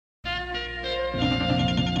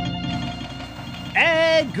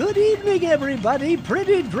Why, good evening, everybody.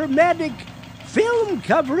 Pretty dramatic film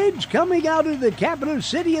coverage coming out of the capital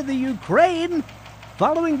city of the Ukraine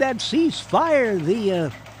following that ceasefire,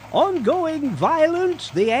 the ongoing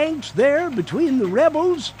violence, the angst there between the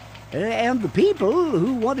rebels and the people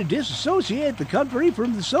who want to disassociate the country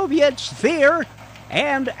from the Soviet sphere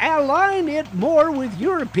and align it more with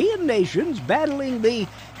European nations battling the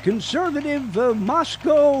conservative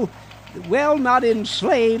Moscow, well, not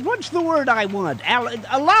enslaved. What's the word I want?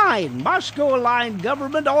 Aligned. Moscow-aligned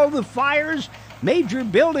government, all the fires, major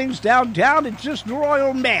buildings downtown. It's just a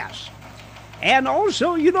royal mess. And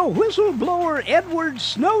also, whistleblower Edward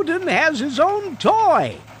Snowden has his own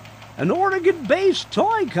toy. An Oregon-based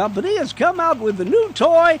toy company has come out with a new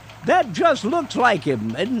toy that just looks like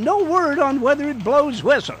him, and no word on whether it blows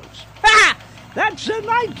whistles. Ha! That's a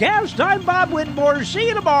Nightcast. I'm Bob Whittmore. See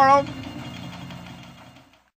you tomorrow.